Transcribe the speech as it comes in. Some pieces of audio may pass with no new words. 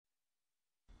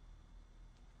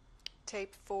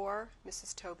tape 4,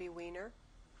 Mrs. Toby Wiener.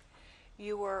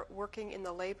 You were working in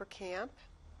the labor camp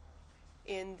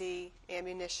in the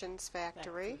ammunitions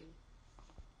factory.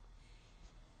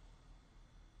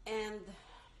 And,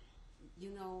 you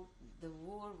know, the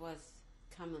war was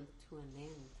coming to an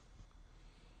end.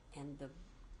 And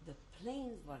the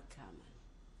planes were coming.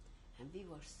 And we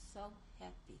were so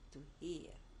happy to hear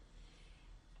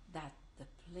that the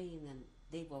plane, and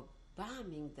they were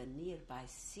bombing the nearby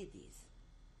cities.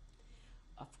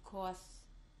 Of course,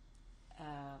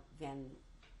 when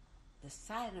the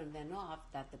siren went off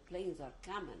that the planes are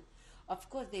coming, of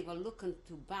course they were looking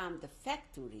to bomb the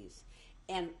factories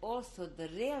and also the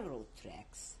railroad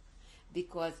tracks,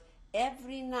 because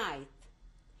every night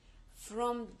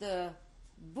from the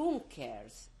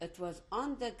bunkers, it was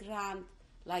underground,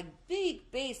 like big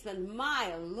basement,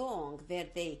 mile long, where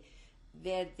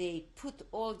they put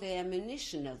all the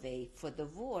ammunition away for the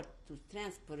war to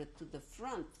transport it to the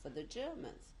front for the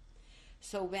Germans.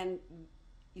 So when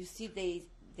you see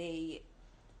they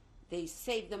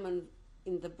saved them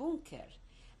in the bunker,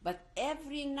 but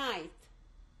every night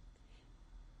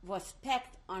was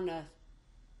packed on a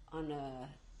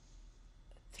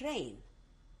train.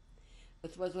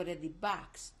 It was already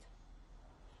boxed.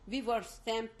 We were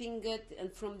stamping it,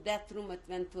 and from that room it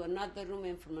went to another room,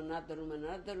 and from another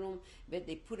room, where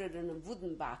they put it in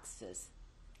wooden boxes.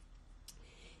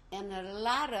 And a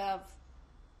lot of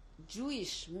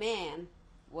Jewish men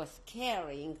was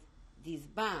carrying these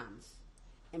bombs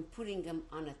and putting them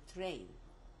on a train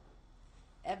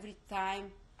every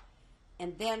time.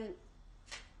 And then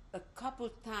a couple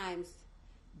times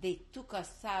they took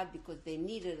us out because they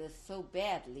needed us so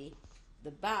badly,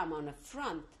 the bomb on the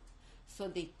front. So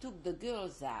they took the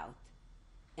girls out,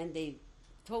 and they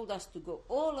told us to go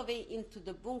all the way into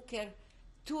the bunker.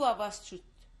 Two of us should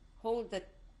hold the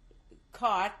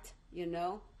cart, you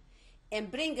know,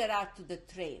 and bring it out to the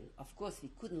train. Of course, we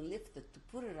couldn't lift it to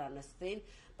put it on a train,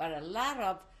 but a lot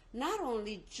of, not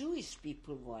only Jewish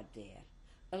people were there,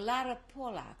 a lot of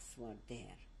Polacks were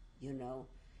there, you know,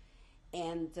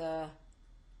 and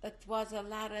it was a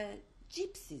lot of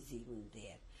gypsies even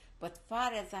there. But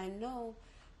far as I know,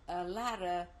 a lot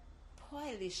of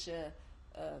Polish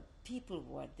people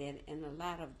were there, and a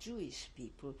lot of Jewish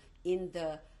people in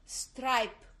the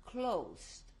striped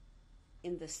clothes,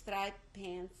 in the striped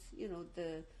pants, you know,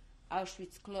 the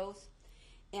Auschwitz clothes.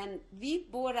 And we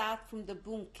brought out from the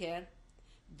bunker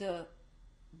the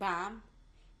bomb,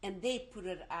 and they put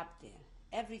it up there.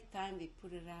 Every time we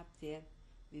put it up there,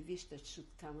 we wished it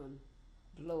should come and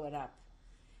blow it up.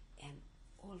 And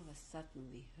all of a sudden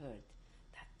we heard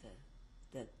that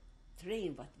the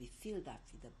train what we filled up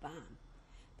with the bomb,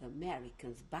 the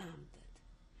Americans bombed it,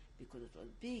 because it was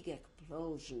big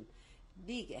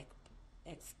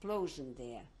explosion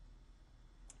there.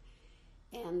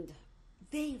 And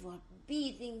they were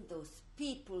beating those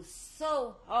people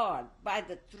so hard by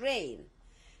the train,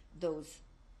 those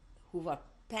who were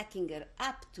packing it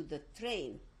up to the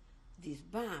train, this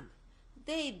bomb.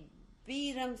 They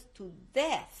beat them to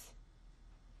death.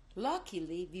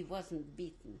 Luckily, we wasn't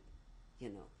beaten, you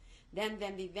know. Then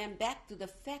when we went back to the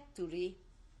factory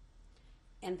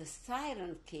and the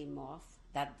siren came off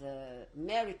that the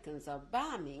Americans are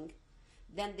bombing,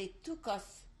 then they took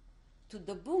us to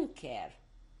the bunker.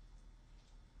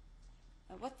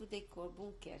 What do they call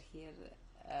bunker here?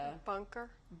 Bunker?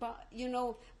 You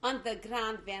know,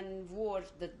 underground when war,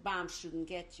 the bombs shouldn't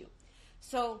get you.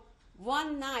 So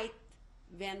one night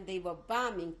when they were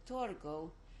bombing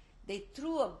Torgau, they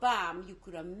threw a bomb, you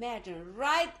could imagine,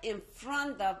 right in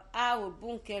front of our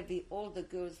bunker where all the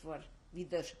girls were,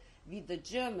 with the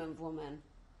German woman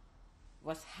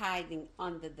was hiding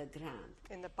under the ground.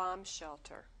 In the bomb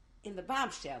shelter. In the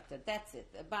bomb shelter, that's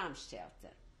it, a bomb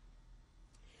shelter.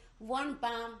 One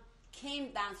bomb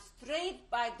came down straight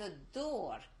by the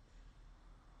door,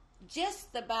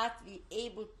 just about we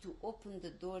able to open the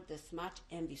door this much,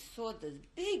 and we saw this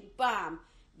big bomb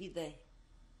with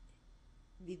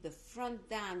the front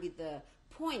down, with the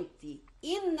pointy,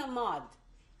 in the mud,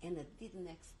 and it didn't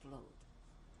explode.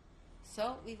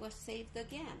 So we were saved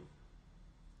again.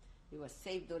 We were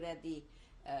saved already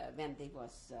when they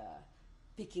was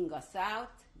picking us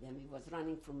out, when we was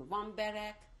running from one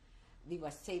barrack. We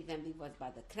were saved when we was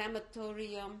by the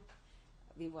crematorium.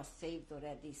 We were saved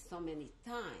already so many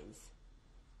times.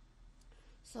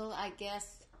 So I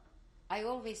guess I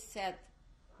always said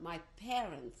my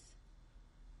parents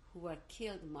who were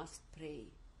killed must pray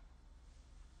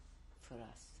for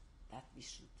us, that we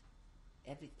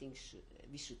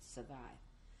should survive.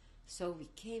 So we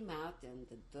came out, and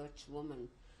the Dutch woman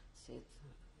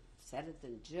said it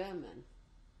in German.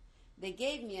 They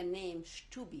gave me a name,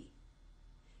 Stubby,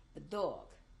 a dog.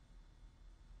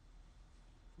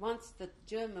 Once the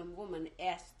German woman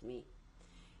asked me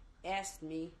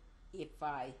if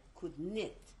I could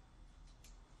knit.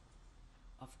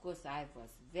 Of course, I was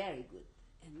very good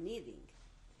at knitting.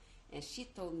 And she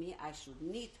told me I should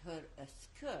knit her a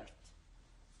skirt.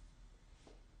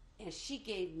 And she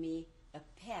gave me a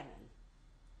pattern.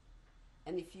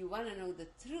 And if you want to know the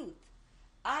truth,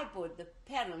 I brought the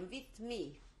pattern with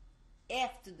me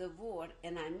after the war,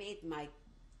 and I made my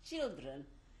children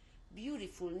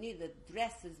beautiful knitted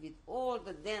dresses with all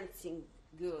the dancing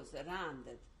girls around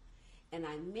it. And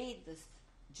I made this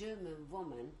German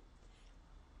woman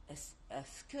a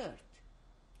skirt.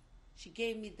 She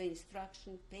gave me the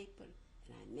instruction paper,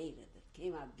 and I made it. It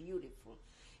came out beautiful.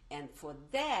 And for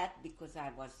that, because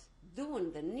I was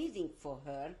doing the knitting for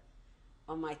her,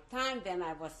 on my time when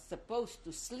I was supposed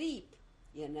to sleep,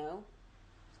 you know,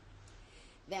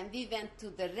 when we went to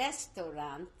the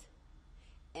restaurant,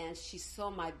 and she saw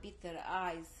my bitter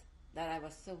eyes that I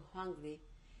was so hungry,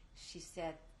 she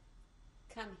said,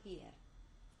 "Come here."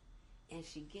 And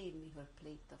she gave me her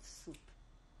plate of soup.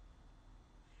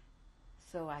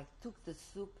 So I took the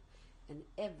soup, and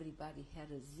everybody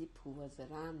had a zip who was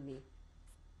around me,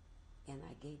 and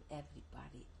I gave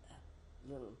everybody a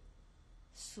little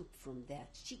soup from that.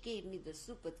 She gave me the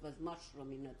soup. It was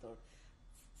mushroom in it or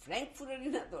Frankfurter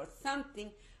in it or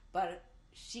something, but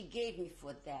she gave me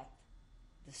for that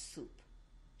the soup.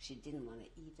 She didn't want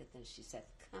to eat it, and she said,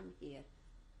 "Come here."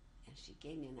 And she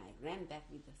gave me, and I ran back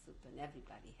with the soup, and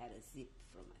everybody had a zip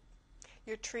from it.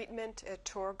 Your treatment at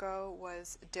Torgau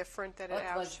was different than at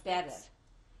Auschwitz? It was better,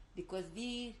 because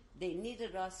they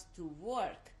needed us to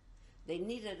work. They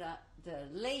needed the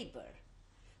labor.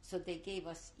 So they gave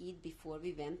us eat before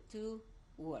we went to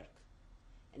work.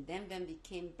 And then when we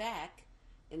came back,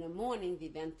 in the morning we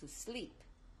went to sleep.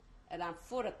 Around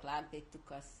 4 o'clock they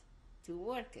took us to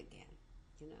work again,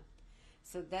 you know.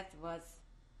 So that was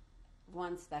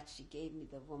once that she gave me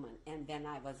the woman. And when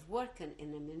I was working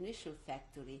in a munition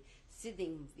factory,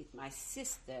 sitting with my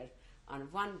sister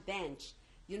on one bench,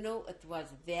 you know, it was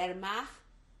Wehrmacht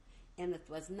and it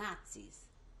was Nazis.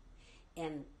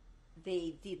 And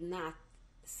they did not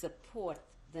support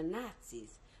the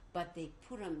Nazis, but they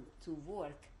put them to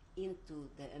work into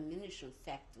the ammunition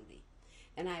factory.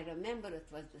 And I remember it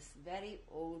was this very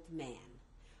old man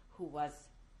who was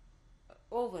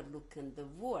overlooking the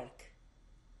work,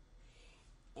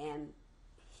 and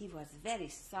he was very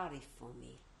sorry for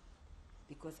me,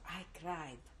 because I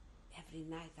cried. Every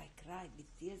night I cried with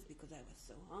tears because I was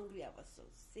so hungry, I was so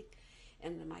sick.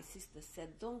 And my sister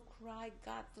said, "Don't cry,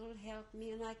 God will help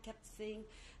me." And I kept saying,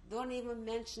 "Don't even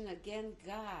mention again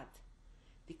God,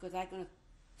 because I'm going to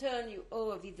turn you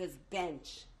over with this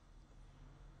bench.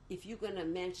 If you're going to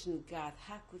mention God,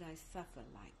 how could I suffer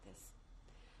like this?"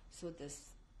 So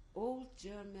this old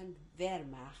German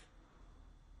Wehrmacht,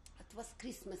 it was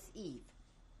Christmas Eve,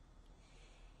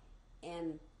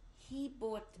 and he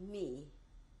bought me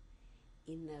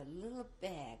in a little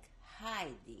bag,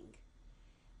 hiding,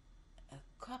 a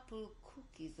couple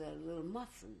cookies, little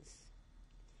muffins,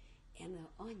 and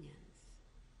onions.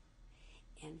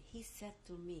 And he said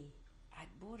to me, "I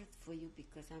bought it for you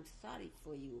because I'm sorry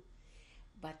for you,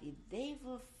 but if they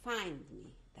will find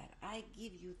me that I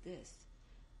give you this,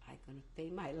 I'm going to pay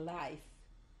my life."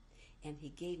 And he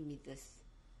gave me this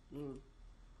little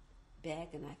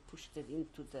bag, and I pushed it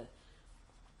into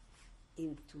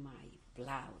my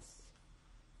blouse.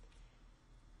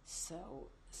 So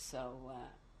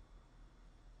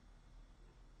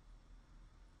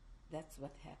that's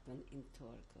what happened in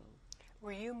Torgau.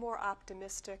 Were you more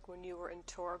optimistic when you were in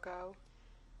Torgau?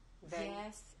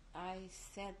 Yes, I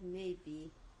said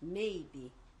maybe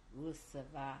we'll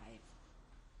survive.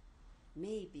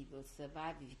 Maybe we'll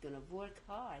survive. If you're going to work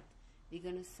hard, we're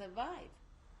going to survive.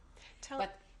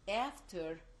 But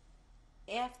after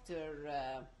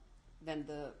when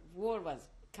the war was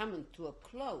coming to a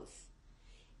close,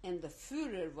 and the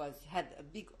Führer had a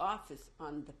big office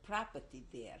on the property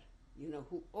there, you know,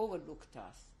 who overlooked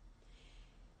us.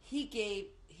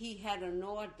 He had an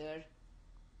order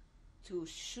to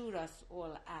shoot us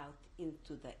all out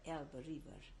into the Elbe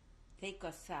River, take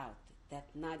us out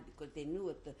that night, because they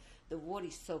knew the war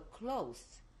is so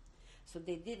close. So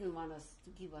they didn't want us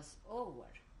to give us over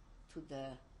to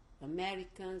the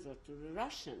Americans or to the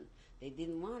Russians. They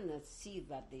didn't want to see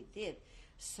what they did.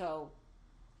 So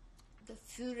the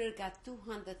Führer got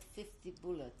 250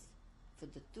 bullets for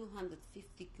the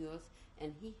 250 girls,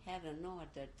 and he had an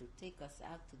order to take us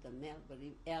out to the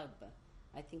Elbe.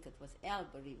 I think it was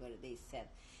Elbe River, they said,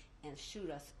 and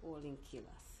shoot us all and kill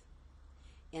us.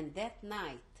 And that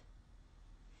night,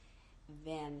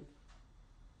 when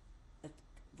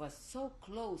was so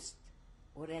close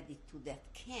already to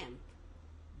that camp.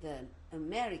 The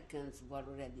Americans were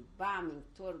already bombing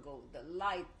Torgau, the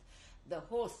light, the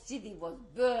whole city was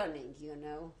burning,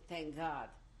 thank God.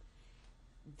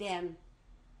 Then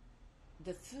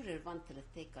the Führer wanted to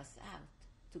take us out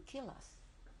to kill us.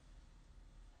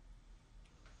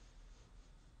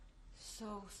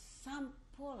 So some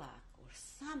Polak or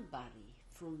somebody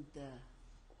from the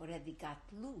already got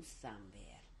loose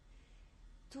somewhere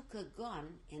took a gun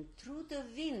and through the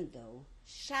window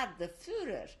shot the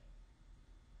Führer.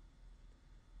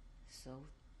 So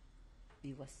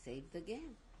we were saved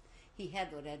again. He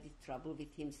had already trouble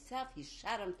with himself. He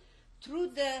shot him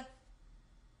through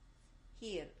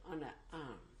here on the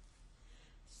arm.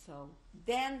 So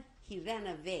then he ran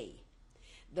away.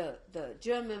 The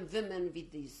German women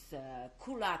with these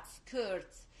culotte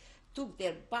skirts took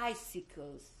their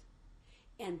bicycles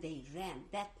and they ran.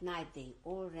 That night they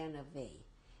all ran away.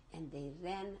 And they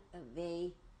ran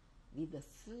away with the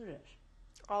Führer.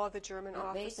 All of the German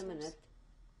officers? Wait a minute.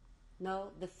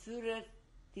 No, the Führer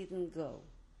didn't go.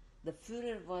 The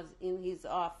Führer was in his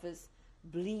office,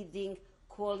 bleeding,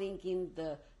 calling in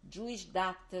the Jewish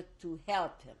doctor to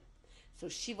help him. So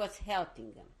she was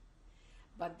helping him.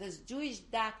 But this Jewish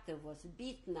doctor was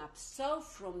beaten up so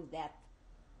from that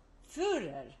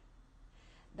Führer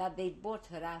that they brought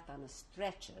her out on a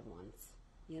stretcher once,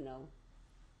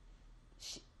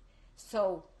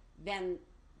 So when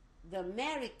the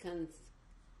Americans,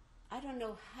 I don't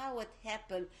know how it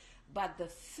happened, but the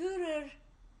Führer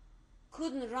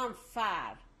couldn't run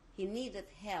far. He needed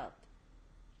help.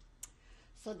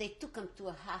 So they took him to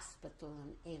a hospital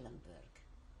in Eilenberg.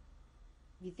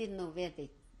 We didn't know where they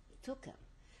took him.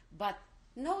 But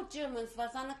no Germans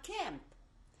was on a camp.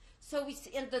 So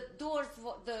and the doors,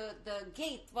 the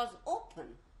gate was open.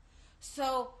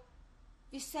 So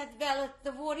we said, well,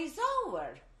 the war is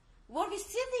over. What are we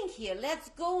sitting here? Let's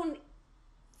go and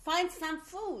find some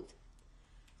food.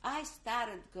 I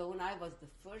started going. I was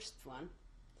the first one.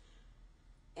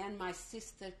 And my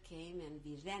sister came and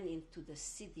we ran into the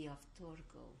city of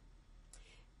Torgau.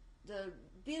 The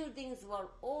buildings were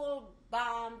all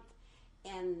bombed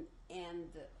and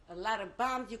a lot of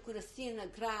bombs you could have seen on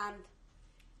the ground.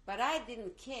 But I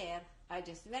didn't care. I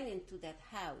just went into that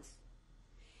house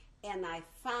and I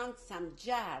found some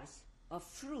jars of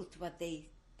fruit, what they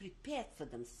prepared for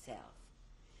themselves.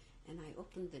 And I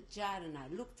opened the jar and I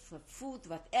looked for food.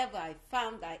 Whatever I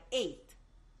found, I ate.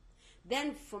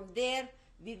 Then from there,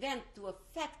 we went to a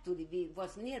factory. We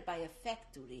was nearby a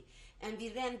factory, and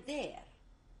we ran there.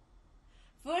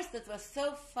 First, it was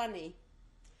so funny.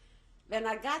 When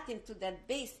I got into that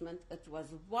basement, it was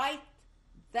white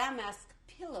damask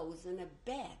pillows in a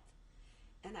bed.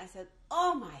 And I said,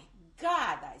 oh my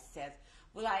God, I said,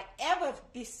 will I ever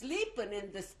be sleeping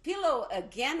in this pillow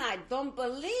again? I don't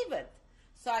believe it.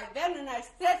 So I went and I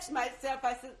stretched myself.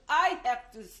 I said, I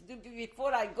have to,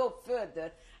 before I go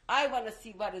further, I want to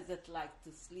see what is it like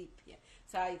to sleep here.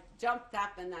 So I jumped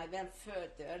up and I went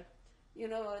further.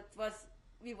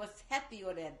 We was happy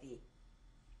already.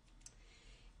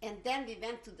 And then we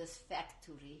went to this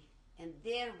factory, and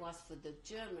there was for the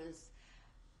Germans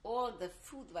all the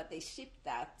food what they shipped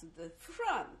out to the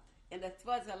front. And it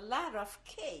was a lot of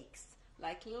cakes,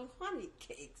 like little honey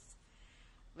cakes.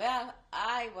 Well,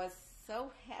 I was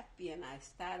so happy, and I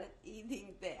started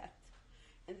eating that.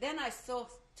 And then I saw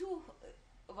two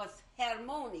was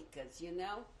harmonicas,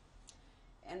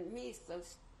 and me,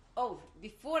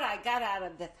 before I got out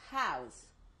of that house,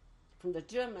 from the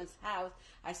German's house,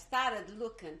 I started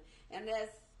looking, and as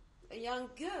a young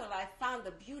girl, I found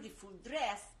a beautiful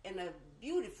dress and a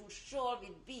beautiful shawl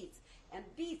with beads, and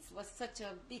beads was such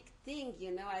a big thing,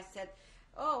 I said,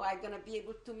 oh, I'm going to be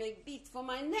able to make beads for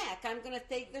my neck. I'm going to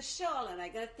take the shawl, and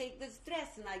I'm going to take this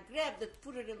dress, and I grabbed it,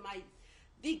 put it in my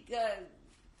big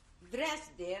dress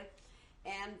there,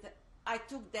 and I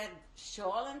took that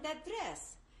shawl and that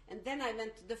dress. And then I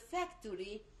went to the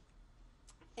factory,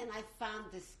 and I found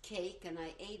this cake, and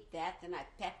I ate that, and I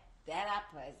packed that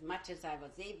up as much as I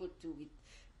was able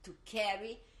to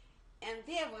carry. And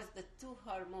there was the two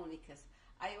harmonicas.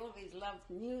 I always loved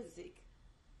music.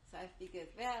 So I figured,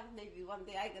 well, maybe one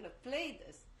day I'm going to play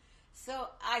this. So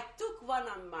I took one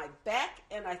on my back,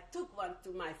 and I took one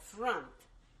to my front.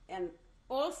 And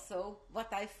also,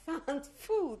 what I found,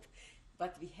 food.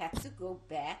 But we had to go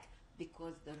back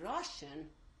because the Russian,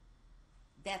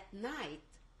 that night,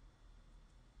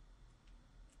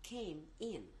 came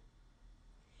in.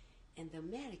 And the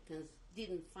Americans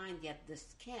didn't find yet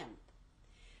this camp.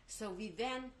 So we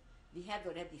had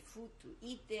already food to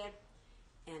eat there,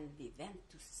 and we went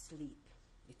to sleep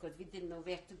because we didn't know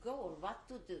where to go or what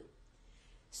to do.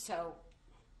 So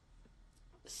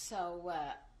So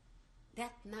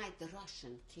that night the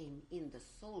Russian came in, the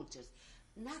soldiers,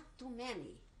 not too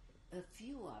many, a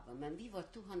few of them, and we were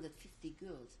 250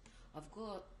 girls. Of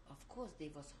course,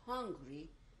 they was hungry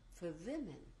for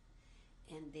women,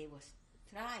 and they was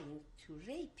trying to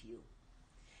rape you.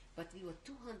 But we were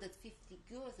 250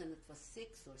 girls, and it was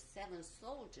 6 or 7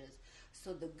 soldiers,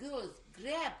 so the girls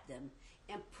grabbed them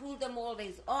and pulled them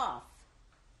always off,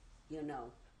 you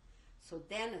know. So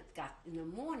then it got, in the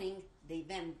morning, they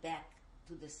went back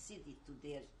to the city, to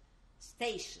their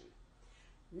station.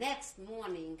 Next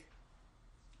morning,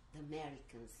 the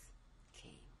Americans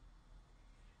came.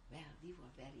 Well, we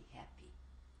were very happy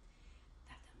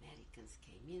that Americans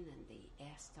came in, and they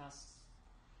asked us,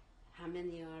 how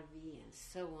many are we, and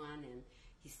so on, and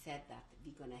he said that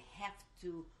we're going to have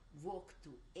to walk to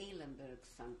Eilenberg,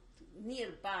 some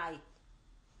nearby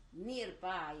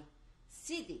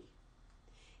city,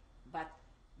 but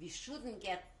we shouldn't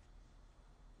get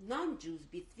non-Jews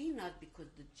between us because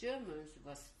the Germans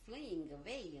was fleeing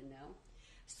away, you know.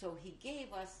 So he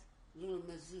gave us little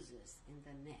mezuzahs in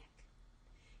the neck,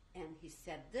 and he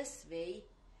said, this way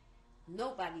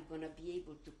nobody gonna be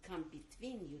able to come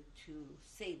between you to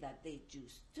say that they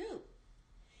Jews too.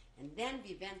 And then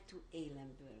we went to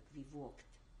Eilenberg. We walked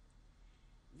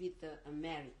with the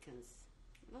Americans.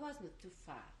 It wasn't too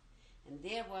far. And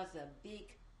there was a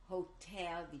big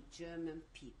hotel with German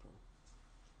people.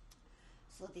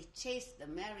 So they chased, the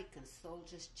American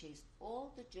soldiers chased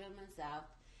all the Germans out,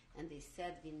 and they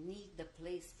said, we need the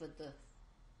place for the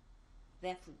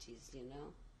refugees, you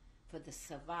know, for the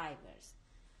survivors.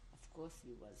 Of course,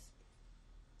 we was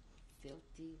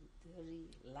filthy, dirty,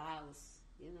 louse,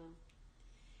 you know.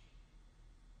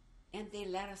 And they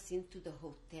let us into the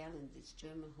hotel, in this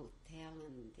German hotel,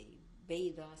 and they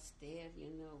bathed us there,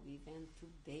 you know. We went to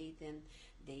bathe, and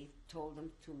they told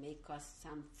them to make us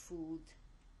some food.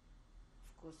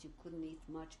 Of course, you couldn't eat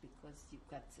much because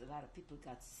a lot of people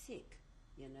got sick,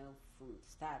 you know, from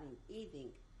starting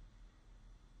eating.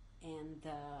 And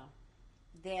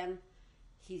then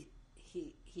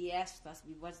he asked us,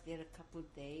 we was there a couple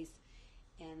of days,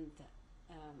 and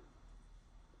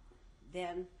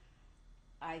then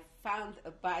I found a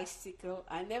bicycle.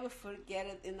 I never forget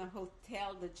it. In a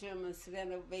hotel, the Germans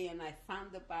ran away, and I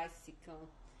found a bicycle,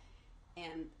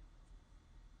 and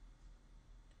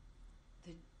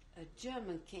a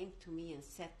German came to me and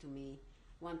said to me,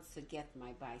 wants to get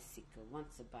my bicycle,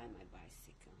 wants to buy my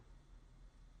bicycle,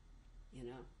 you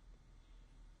know.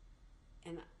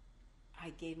 And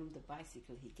I gave him the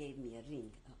bicycle. He gave me a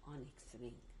ring, an onyx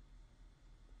ring.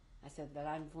 I said, but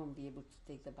I won't be able to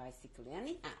take the bicycle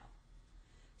anyhow.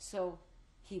 So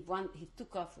he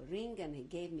took off a ring, and he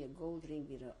gave me a gold ring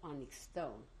with an onyx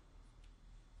stone.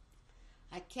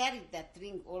 I carried that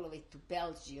ring all the way to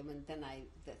Belgium, and then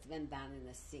that went down in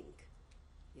a sink,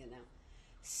 you know.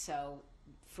 So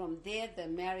from there, the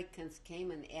Americans came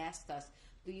and asked us,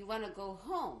 do you want to go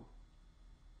home?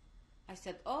 I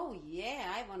said, oh,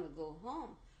 yeah, I want to go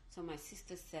home. So my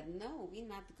sister said, no, we're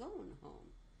not going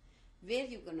home. Where are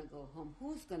you going to go home?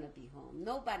 Who's going to be home?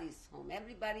 Nobody's home.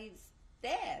 Everybody's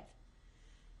dead.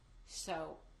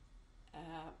 So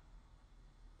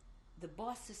the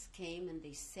bosses came, and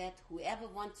they said, whoever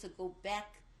wants to go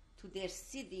back to their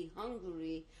city,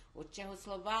 Hungary or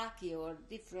Czechoslovakia or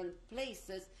different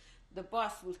places, the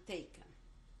boss will take them.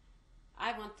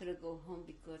 I wanted to go home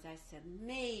because I said,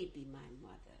 maybe my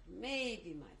mother,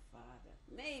 maybe my father,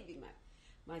 maybe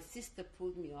my sister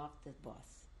pulled me off the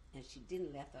bus, and she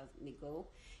didn't let me go,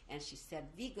 and she said,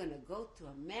 we're going to go to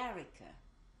America.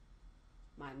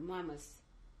 My mama's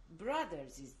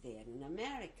brothers is there in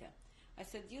America. I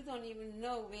said, you don't even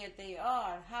know where they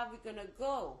are. How are we going to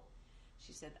go?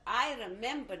 She said, I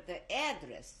remember the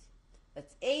address.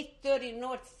 It's 830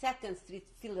 North 2nd Street,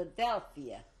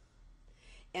 Philadelphia.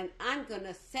 And I'm going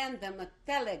to send them a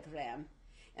telegram,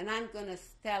 and I'm going to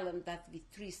tell them that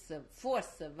 4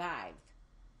 survived,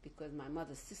 because my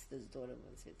mother's sister's daughter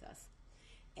was with us.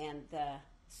 And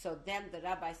so then the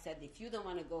rabbi said, if you don't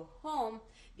want to go home,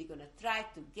 we're going to try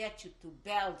to get you to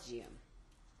Belgium.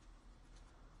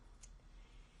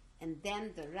 And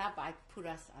then the rabbi put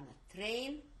us on a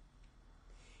train,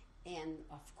 and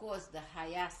of course the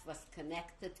Hayas was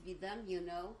connected with them, you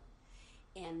know,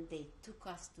 and they took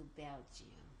us to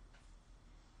Belgium,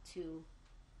 to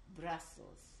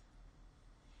Brussels.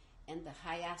 And the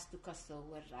Hayas took us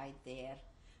over right there,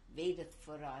 waited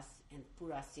for us, and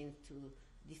put us into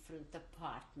different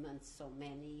apartments, so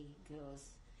many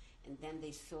girls. And then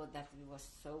they saw that we were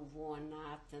so worn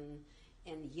out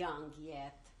and young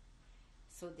yet.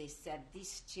 So they said,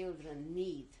 these children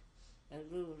need a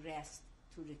little rest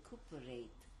to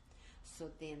recuperate. So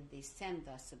then they sent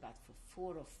us about for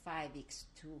 4 or 5 weeks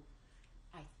to,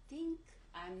 I think,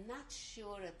 I'm not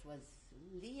sure it was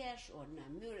Liège or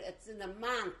Namur, it's in the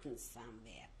mountains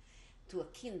somewhere, to a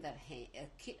camp.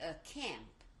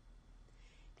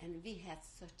 And we had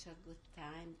such a good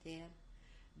time there.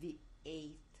 We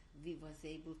ate, we was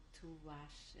able to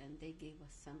wash, and they gave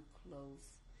us some clothes.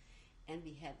 And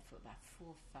we had for about 4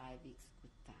 or 5 weeks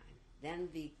good time. Then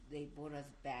they brought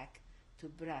us back to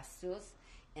Brussels,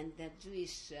 and the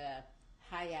Jewish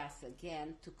Hayas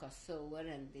again took us over,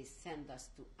 and they sent us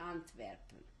to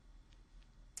Antwerpen.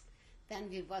 Then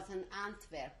we was in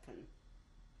Antwerpen,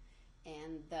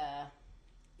 and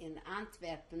in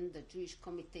Antwerpen, the Jewish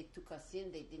committee took us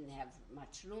in. They didn't have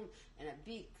much room, and a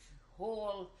big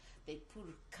hall. They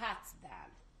put cots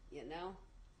down, you know,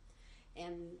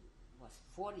 and was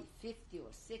 40, 50,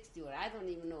 or 60, or I don't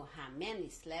even know how many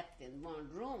slept in one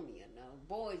room, you know.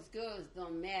 Boys, girls,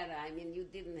 don't matter. I mean, you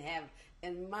didn't have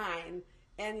in mind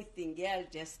anything else,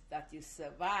 just that you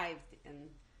survived and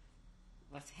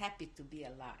was happy to be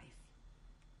alive.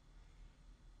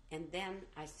 And then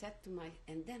I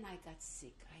got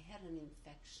sick. I had an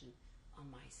infection on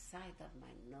my side of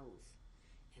my nose,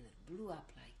 and it blew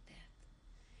up like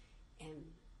that. And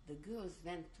the girls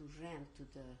ran to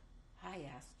the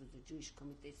Hayas, to the Jewish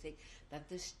committee, say that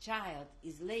this child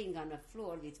is laying on the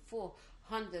floor with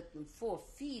 404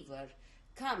 fever.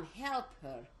 Come help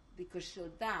her because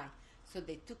she'll die. So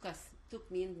they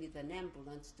took me in with an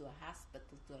ambulance to a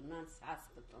hospital, to a nurse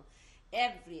hospital.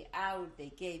 Every hour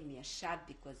they gave me a shot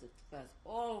because it was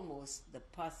almost the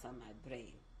pus on my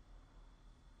brain.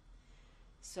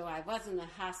 So I was in a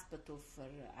hospital for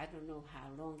I don't know how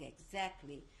long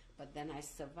exactly, but then I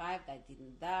survived. I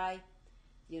didn't die.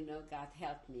 You know, God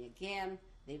helped me again.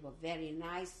 They were very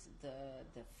nice.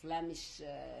 The Flemish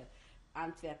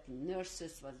Antwerpen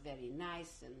nurses was very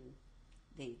nice, and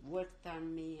they worked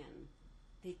on me, and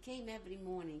they came every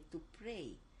morning to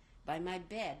pray by my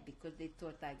bed because they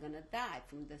thought I was going to die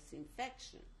from this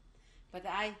infection. But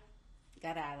I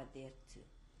got out of there too.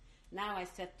 Now I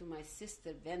said to my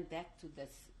sister, went back to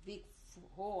this big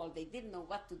hall. They didn't know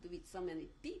what to do with so many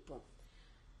people.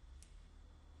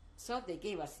 So they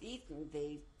gave us eating,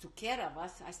 they took care of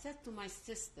us. I said to my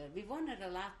sister, we weren't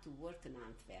allowed to work in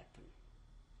Antwerpen.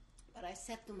 But I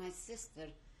said to my sister,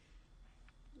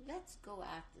 let's go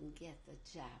out and get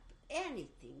a job.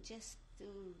 Anything, just to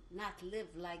not live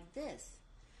like this.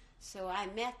 So I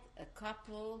met a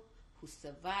couple who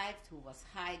survived, who was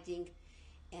hiding,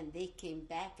 and they came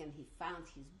back, and he found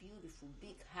his beautiful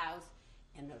big house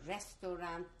and a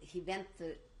restaurant. He went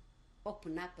to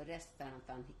open up a restaurant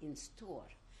in store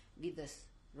with this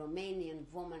Romanian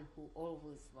woman who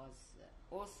always was,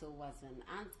 also was in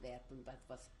Antwerpen, but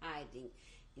was hiding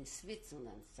in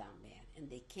Switzerland somewhere. And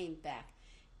they came back,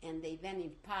 and they went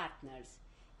in partners.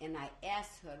 And I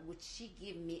asked her, would she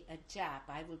give me a job?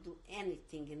 I will do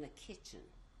anything in the kitchen.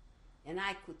 And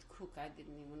I could cook. I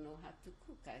didn't even know how to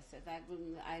cook. I said,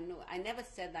 I know. I never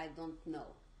said I don't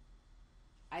know.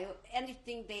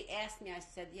 Anything they asked me, I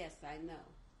said, yes, I know.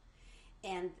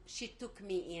 And she took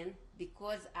me in.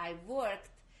 Because I worked,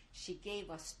 she gave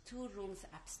us 2 rooms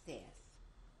upstairs.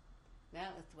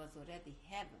 Well, it was already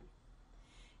heaven.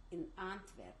 In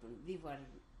Antwerpen,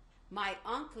 my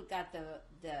uncle got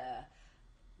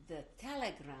the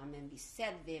telegram, and we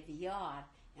said where we are,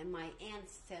 and my aunt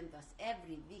sent us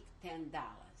every week $10.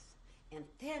 And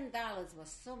 $10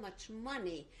 was so much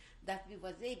money that we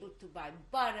was able to buy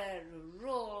butter,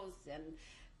 rolls, and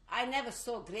I never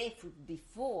saw grapefruit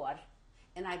before,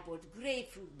 and I bought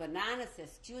grapefruit, bananas.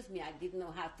 Excuse me, I didn't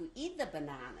know how to eat the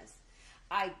bananas.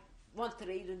 I wanted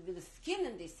to eat it with the skin,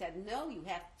 and they said, no, you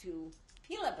have to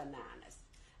peel the bananas,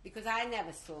 because I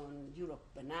never saw in Europe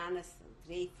bananas and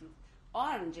grapefruit.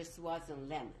 Oranges wasn't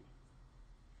lemon.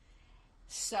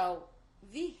 So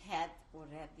we had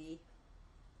already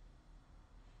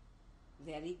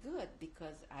very good,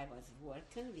 because I was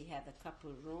working. We had a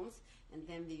couple rooms, and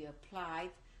then we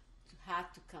applied to how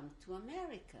to come to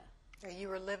America. You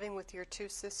were living with your 2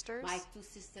 sisters? My 2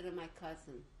 sisters and my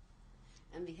cousin.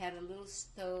 And we had a little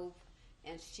stove,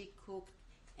 and she cooked,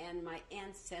 and my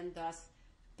aunt sent us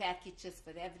packages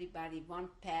for everybody, 1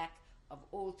 pack of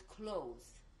old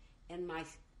clothes. And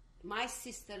my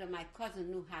sister and my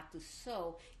cousin knew how to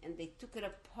sew, and they took it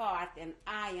apart and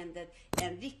ironed it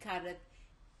and recut it,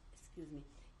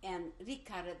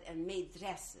 and made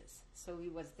dresses. So we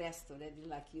was dressed already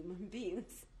like human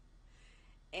beings.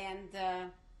 And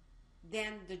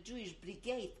then the Jewish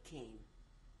brigade came,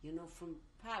 from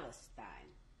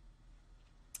Palestine.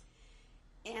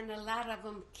 And a lot of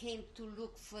them came to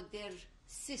look for their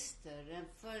sister and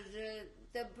for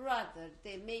the brother,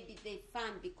 maybe they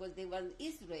found because they were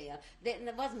Israel.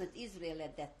 It wasn't Israel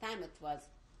at that time, it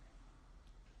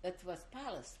was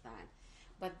Palestine.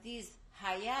 But these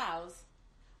Hayals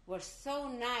were so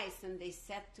nice, and they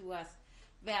said to us,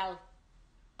 well,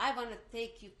 I want to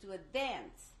take you to a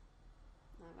dance.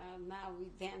 Well, now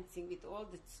we're dancing with all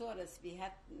the tzoras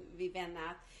we went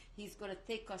out. He's going to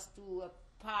take us to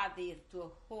a party, to a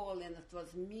hall, and it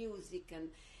was music, and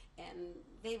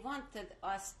they wanted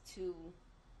us to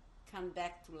come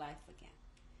back to life again.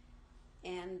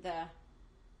 And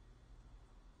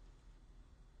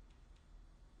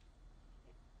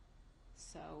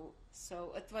so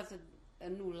it was a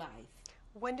new life.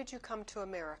 When did you come to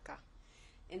America?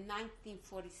 In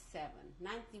 1947.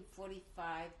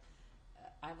 1945,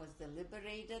 I was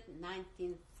liberated.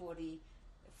 1940,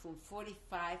 from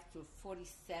 45 to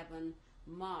 47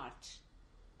 March,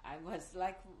 I was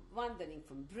like wandering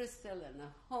from Brussels and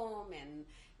a home and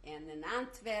in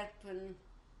Antwerpen,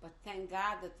 but thank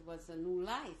God it was a new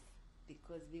life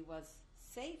because we was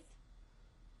safe.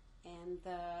 And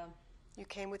you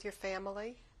came with your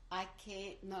family? I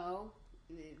came, no,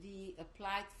 we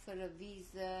applied for a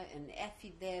visa, an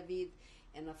affidavit,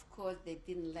 and of course they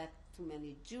didn't let too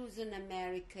many Jews in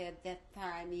America at that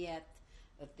time yet.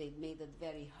 They made it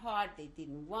very hard. They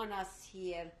didn't want us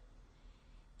here.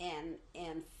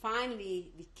 And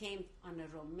finally we came on a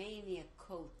Romania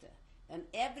quota. And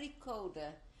every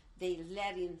quota they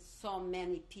let in so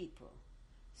many people.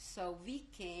 So we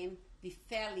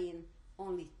fell in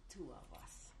only 2 of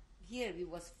us. Here we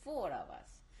was 4 of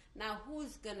us. Now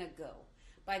who's gonna go?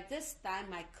 By this time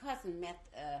my cousin met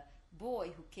a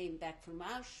boy who came back from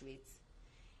Auschwitz,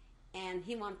 and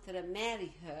he wanted to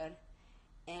marry her,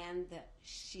 and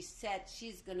she said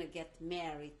she's gonna get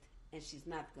married and she's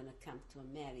not gonna come to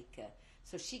America.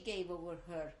 So she gave over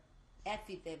her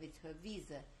affidavit, her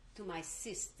visa, to my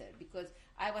sister, because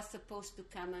I was supposed to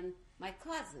come and my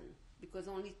cousin, because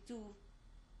only two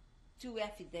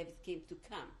affidavits came to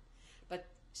come. But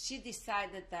she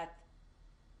decided that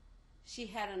she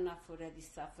had enough already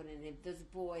suffering. And this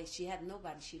boy, she had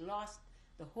nobody. She lost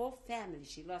the whole family.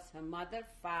 She lost her mother,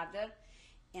 father,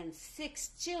 and 6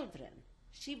 children.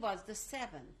 She was the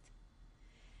 7th.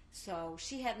 So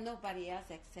she had nobody else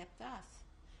except us.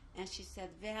 And she said,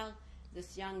 well,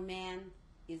 this young man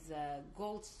is a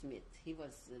goldsmith. He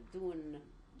was doing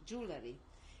jewelry.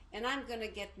 And I'm going to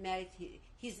get married.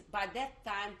 By that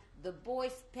time, the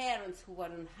boy's parents, who were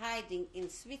in hiding in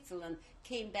Switzerland,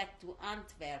 came back to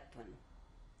Antwerpen.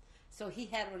 So he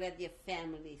had already a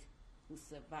family who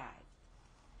survived.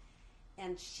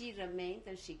 And she remained,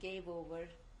 and she gave over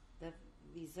the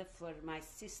visa for my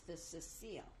sister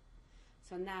Cecile.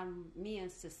 So now me and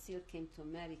Cecile came to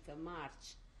America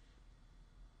March